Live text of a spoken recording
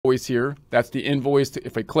invoice here. That's the invoice.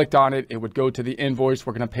 If we clicked on it, it would go to the invoice.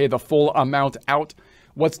 We're going to pay the full amount out.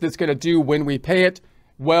 What's this going to do when we pay it?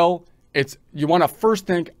 Well, you want to first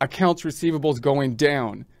think accounts receivable is going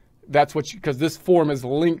down. That's what because this form is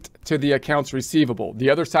linked to the accounts receivable. The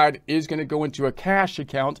other side is going to go into a cash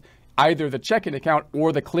account, either the checking account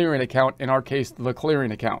or the clearing account. In our case, the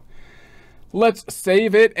clearing account. Let's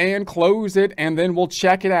save it and close it, and then we'll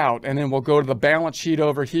check it out. And then we'll go to the balance sheet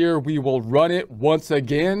over here. We will run it once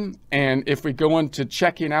again. And if we go into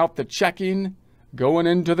checking out the checking, going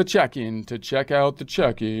into the checking to check out the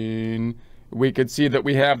checking, we could see that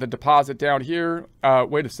we have the deposit down here.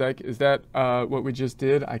 Wait a sec. Is that what we just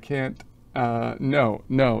did? I can't. No.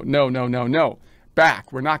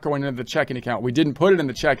 Back. We're not going into the checking account. We didn't put it in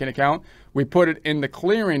the checking account. We put it in the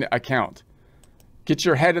clearing account. Get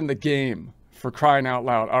your head in the game, for crying out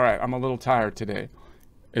loud. All right, I'm a little tired today.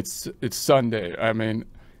 It's Sunday. I mean,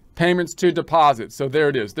 payments to deposit. So there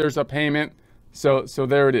it is. There's a payment. So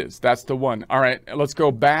there it is. That's the one. All right, let's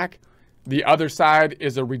go back. The other side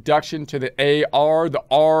is a reduction to the AR, the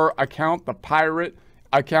R account, the pirate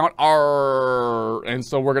account, R. And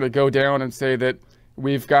so we're going to go down and say that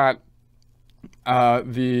we've got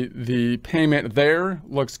the payment there.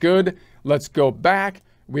 Looks good. Let's go back.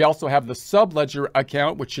 We also have the subledger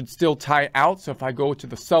account, which should still tie out. So if I go to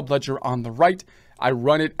the subledger on the right, I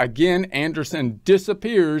run it again. Anderson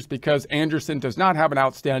disappears because Anderson does not have an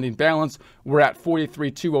outstanding balance. We're at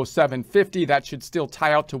 43,207.50. That should still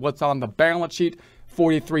tie out to what's on the balance sheet,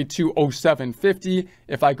 43,207.50.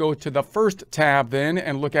 If I go to the first tab then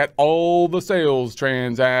and look at all the sales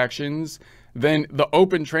transactions, then the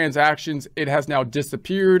open transactions, it has now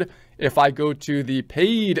disappeared. If I go to the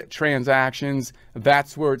paid transactions,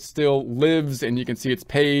 that's where it still lives, and you can see it's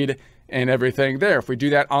paid and everything there. If we do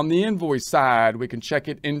that on the invoice side, we can check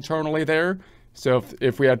it internally there. So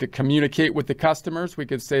if we had to communicate with the customers, we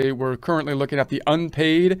could say we're currently looking at the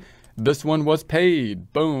unpaid. This one was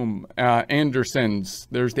paid. Boom. Andersons.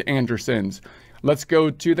 There's the Andersons. Let's go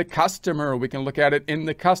to the customer. We can look at it in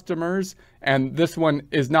the customers, and this one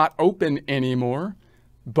is not open anymore,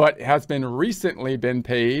 but has been recently been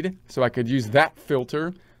paid. So I could use that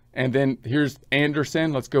filter. And then here's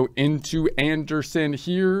Anderson. Let's go into Anderson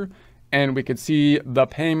here, and we can see the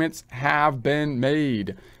payments have been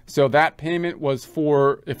made. So that payment was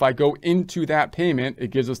for, if I go into that payment, it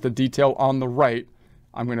gives us the detail on the right.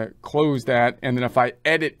 I'm going to close that. And then if I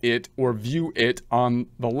edit it or view it on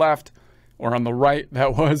the left or on the right,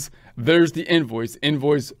 there's the invoice,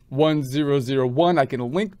 invoice 1001. I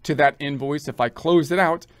can link to that invoice if I close it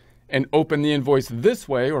out and open the invoice this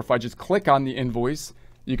way, or if I just click on the invoice,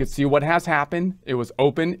 you can see what has happened. It was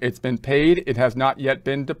open, it's been paid, it has not yet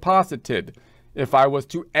been deposited. If I was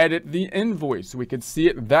to edit the invoice, we could see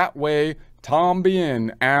it that way, Tom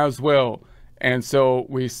bien as well. And so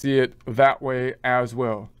we see it that way as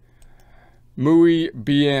well. Muy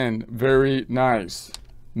bien, very nice.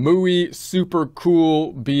 Muy super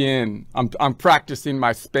cool bien. I'm practicing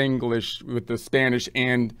my Spanglish with the Spanish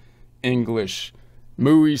and English.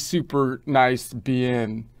 Muy super nice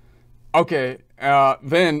bien. Okay,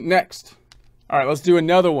 then next. All right, let's do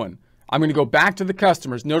another one. I'm going to go back to the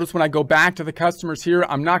customers. Notice when I go back to the customers here,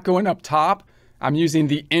 I'm not going up top. I'm using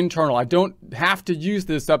the internal. I don't have to use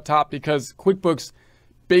this up top because QuickBooks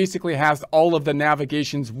basically has all of the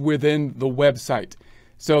navigations within the website.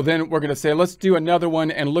 So then we're going to say, let's do another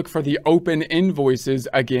one and look for the open invoices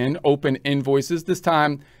again. Open invoices. This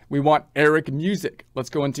time we want Eric Music.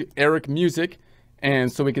 Let's go into Eric Music.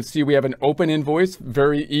 And so we can see we have an open invoice.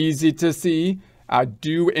 Very easy to see.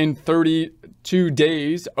 Due in 32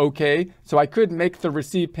 days. Okay. So I could make the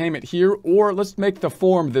receive payment here, or let's make the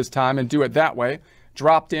form this time and do it that way.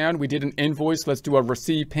 Drop down. We did an invoice. Let's do a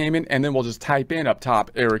receive payment. And then we'll just type in up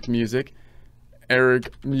top, Eric Music.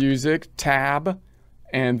 Eric Music tab.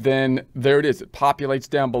 And then there it is. It populates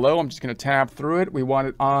down below. I'm just going to tab through it. We want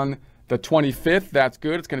it on the 25th. That's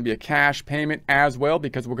good. It's going to be a cash payment as well,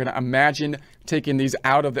 because we're going to imagine taking these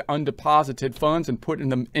out of the undeposited funds and putting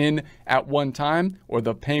them in at one time, or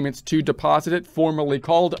the payments to deposit it, formerly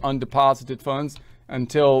called undeposited funds,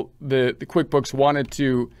 until the QuickBooks wanted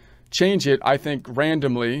to change it, I think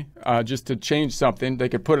randomly, just to change something. They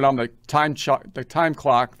could put it on the time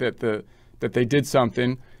clock that they did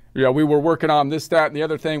something. Yeah, we were working on this, that, and the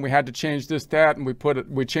other thing. We had to change this, that, and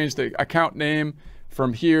we changed the account name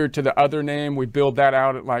from here to the other name. We build that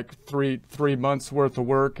out at like three months worth of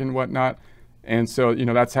work and whatnot. And so, you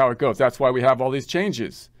know, that's how it goes. That's why we have all these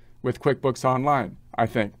changes with QuickBooks Online, I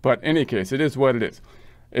think. But in any case, it is what it is.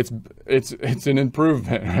 It's an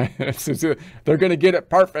improvement, right? They're going to get it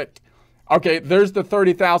perfect. Okay, there's the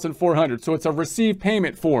 30,400. So it's a receive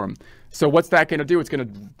payment form. So what's that going to do? It's going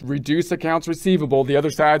to reduce accounts receivable. The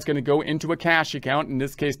other side's going to go into a cash account, in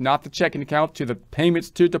this case, not the checking account, to the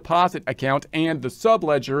payments to deposit account, and the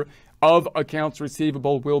subledger of accounts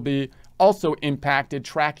receivable will be also impacted,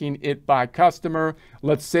 tracking it by customer.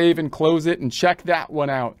 Let's save and close it and check that one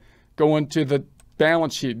out. Go into the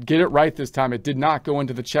balance sheet. Get it right this time. It did not go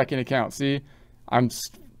into the checking account. See,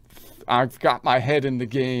 I've got my head in the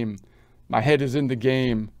game. My head is in the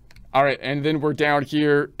game. All right, and then we're down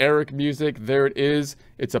here, Eric Music, there it is.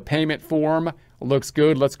 It's a payment form, looks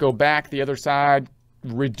good. Let's go back the other side,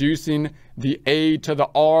 reducing the A to the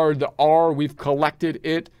R. The R, we've collected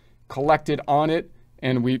on it,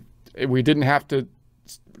 and we didn't have to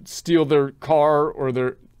steal their car or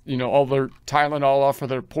their, all their Tylenol off of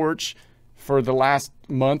their porch for the last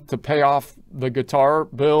month to pay off the guitar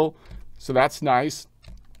bill. So that's nice.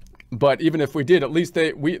 But even if we did, at least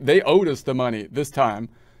they owed us the money this time.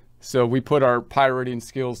 So we put our pirating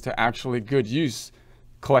skills to actually good use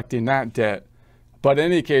collecting that debt. But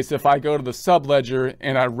in any case, if I go to the subledger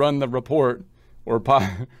and I run the report, or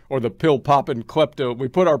the pill popping klepto, we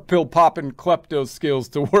put our pill popping klepto skills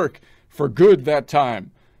to work for good that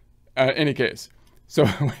time. Any case, so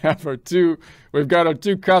we've got our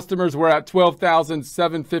two customers. We're at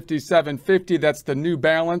 $12,757.50. That's the new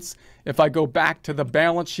balance. If I go back to the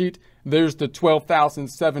balance sheet, there's the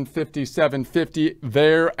 $12,757.50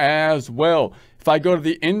 there as well. If I go to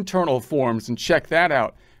the internal forms and check that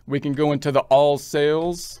out, we can go into the all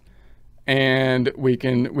sales, and we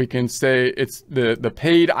can say it's the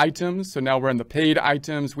paid items. So now we're in the paid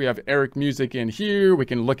items. We have Eric Music in here. We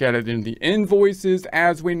can look at it in the invoices.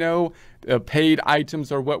 As we know, the paid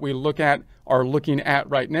items are what we are looking at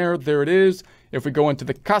right now. There it is. If we go into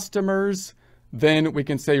the customers, then we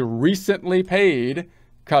can say recently paid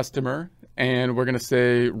customer, and we're going to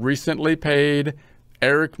say recently paid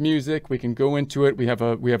Eric Music. We can go into it. We have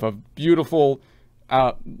a beautiful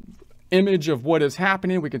image of what is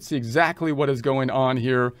happening. We can see exactly what is going on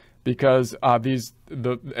here because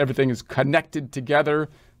everything is connected together.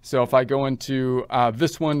 So if I go into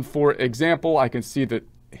this one, for example, I can see the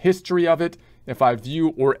history of it. If I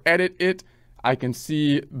view or edit it, I can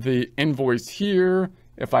see the invoice here.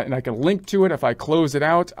 And I can link to it. If I close it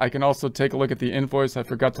out, I can also take a look at the invoice. I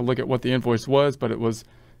forgot to look at what the invoice was, but it was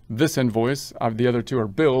this invoice. The other two are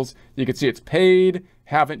bills. You can see it's paid,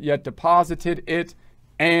 haven't yet deposited it.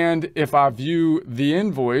 And if I view the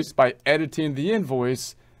invoice by editing the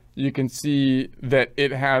invoice, you can see that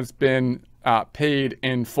it has been paid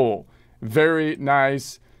in full. Very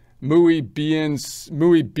nice. Muy B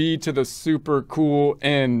to the super cool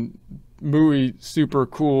and muy super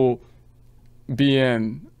cool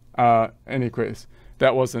bien. Anyways,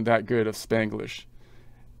 that wasn't that good of Spanglish.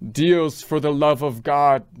 Dios, for the love of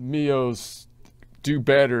God, míos, do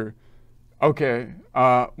better. Okay,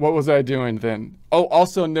 what was I doing then? Oh,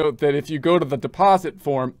 also note that if you go to the deposit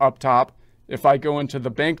form up top, if I go into the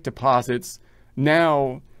bank deposits,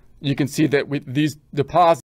 now you can see that these deposits